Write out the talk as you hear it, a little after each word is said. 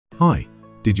Hi,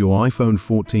 did your iPhone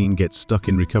 14 get stuck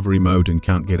in recovery mode and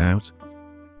can't get out?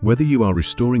 Whether you are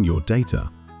restoring your data,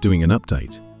 doing an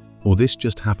update, or this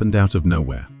just happened out of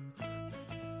nowhere.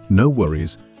 No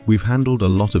worries, we've handled a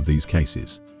lot of these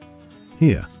cases.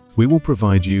 Here, we will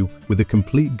provide you with a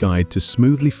complete guide to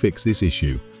smoothly fix this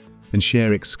issue and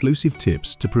share exclusive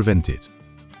tips to prevent it.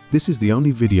 This is the only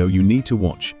video you need to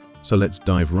watch, so let's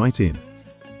dive right in.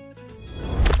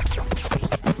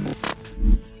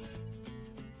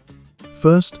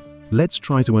 First, let's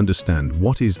try to understand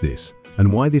what is this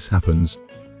and why this happens.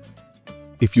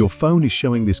 If your phone is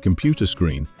showing this computer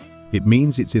screen, it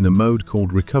means it's in a mode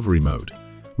called recovery mode,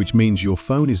 which means your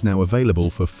phone is now available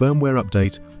for firmware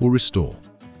update or restore.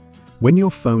 When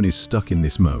your phone is stuck in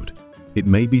this mode, it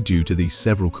may be due to these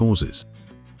several causes.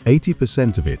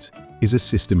 80% of it is a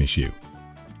system issue.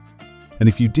 And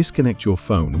if you disconnect your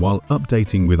phone while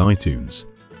updating with iTunes,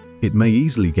 it may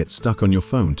easily get stuck on your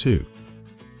phone too.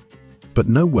 But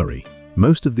no worry,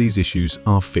 most of these issues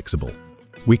are fixable.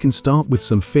 We can start with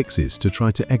some fixes to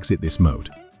try to exit this mode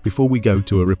before we go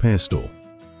to a repair store.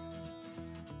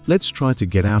 Let's try to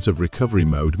get out of recovery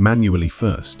mode manually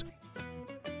first.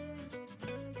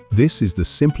 This is the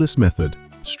simplest method,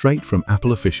 straight from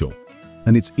Apple Official,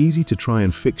 and it's easy to try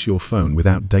and fix your phone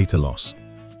without data loss.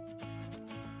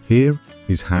 Here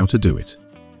is how to do it.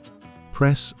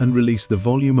 Press and release the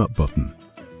volume up button,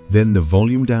 then the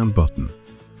volume down button.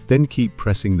 Then keep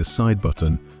pressing the side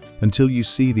button until you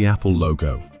see the Apple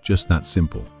logo, just that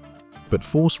simple. But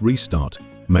force restart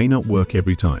may not work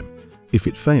every time. If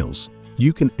it fails,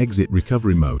 you can exit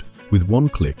recovery mode with one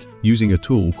click using a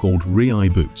tool called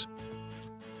ReiBoot.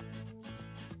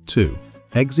 2.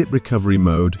 Exit recovery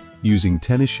mode using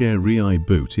Tenorshare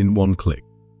ReiBoot in one click.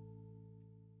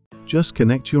 Just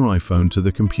connect your iPhone to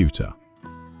the computer.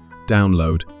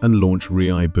 Download and launch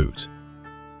ReiBoot.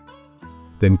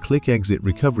 Then click Exit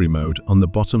Recovery Mode on the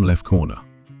bottom left corner.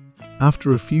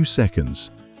 After a few seconds,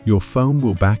 your phone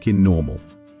will back in normal.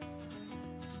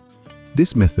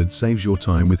 This method saves your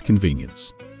time with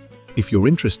convenience. If you're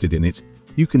interested in it,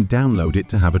 you can download it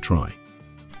to have a try.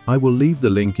 I will leave the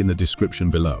link in the description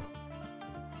below.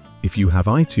 If you have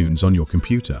iTunes on your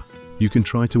computer, you can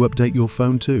try to update your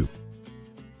phone too.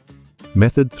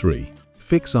 Method 3.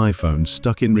 Fix iPhone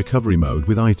stuck in recovery mode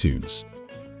with iTunes.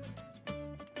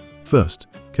 First,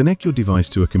 connect your device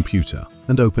to a computer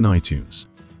and open iTunes.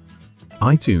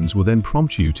 iTunes will then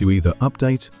prompt you to either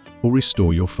update or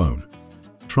restore your phone.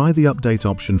 Try the update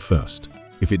option first.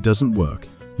 If it doesn't work,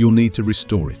 you'll need to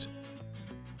restore it.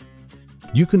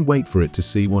 You can wait for it to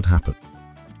see what happens.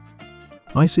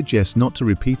 I suggest not to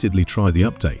repeatedly try the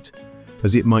update,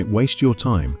 as it might waste your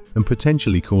time and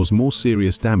potentially cause more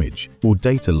serious damage or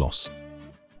data loss.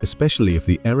 Especially if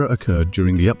the error occurred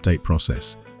during the update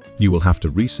process, you will have to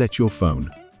reset your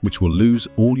phone, which will lose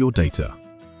all your data.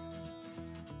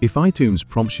 If iTunes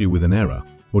prompts you with an error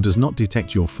or does not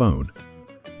detect your phone,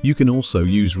 you can also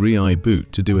use ReiBoot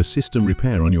to do a system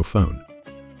repair on your phone.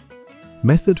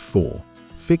 Method 4.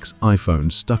 Fix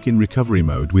iPhone stuck in recovery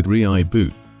mode with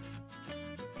ReiBoot.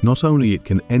 Not only it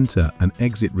can enter and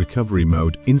exit recovery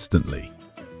mode instantly,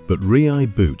 but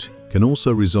ReiBoot can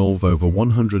also resolve over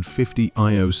 150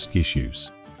 iOS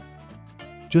issues.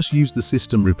 Just use the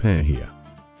system repair here.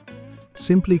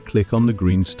 Simply click on the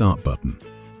green Start button.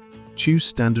 Choose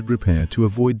Standard Repair to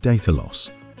avoid data loss,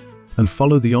 and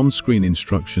follow the on-screen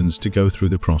instructions to go through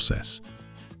the process.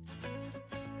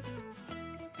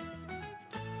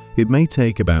 It may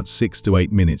take about 6 to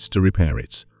 8 minutes to repair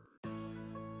it.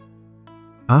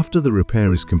 After the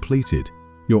repair is completed,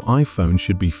 your iPhone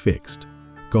should be fixed,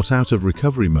 got out of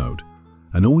recovery mode,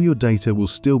 and all your data will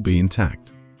still be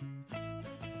intact.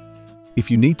 If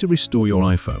you need to restore your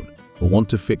iPhone or want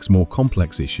to fix more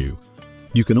complex issue,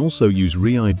 you can also use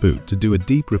ReiBoot to do a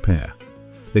deep repair.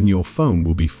 Then your phone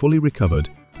will be fully recovered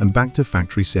and back to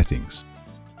factory settings.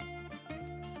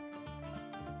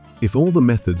 If all the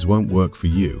methods won't work for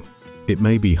you, it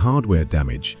may be hardware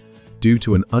damage due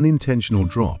to an unintentional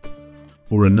drop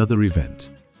or another event.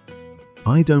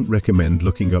 I don't recommend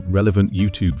looking up relevant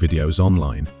YouTube videos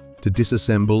online to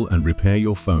disassemble and repair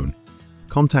your phone.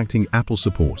 Contacting Apple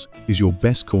support is your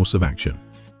best course of action.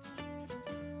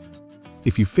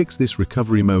 If you fix this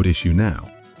recovery mode issue now,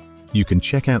 you can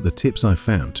check out the tips I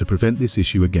found to prevent this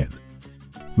issue again.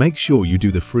 Make sure you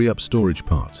do the free up storage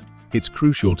part. It's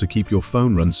crucial to keep your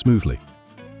phone run smoothly.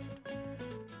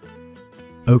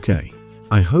 Okay,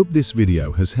 I hope this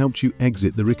video has helped you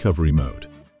exit the recovery mode.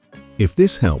 If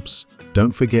this helps,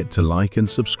 don't forget to like and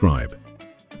subscribe.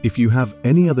 If you have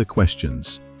any other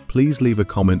questions, please leave a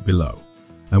comment below,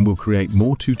 and we'll create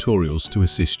more tutorials to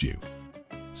assist you.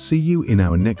 See you in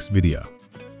our next video.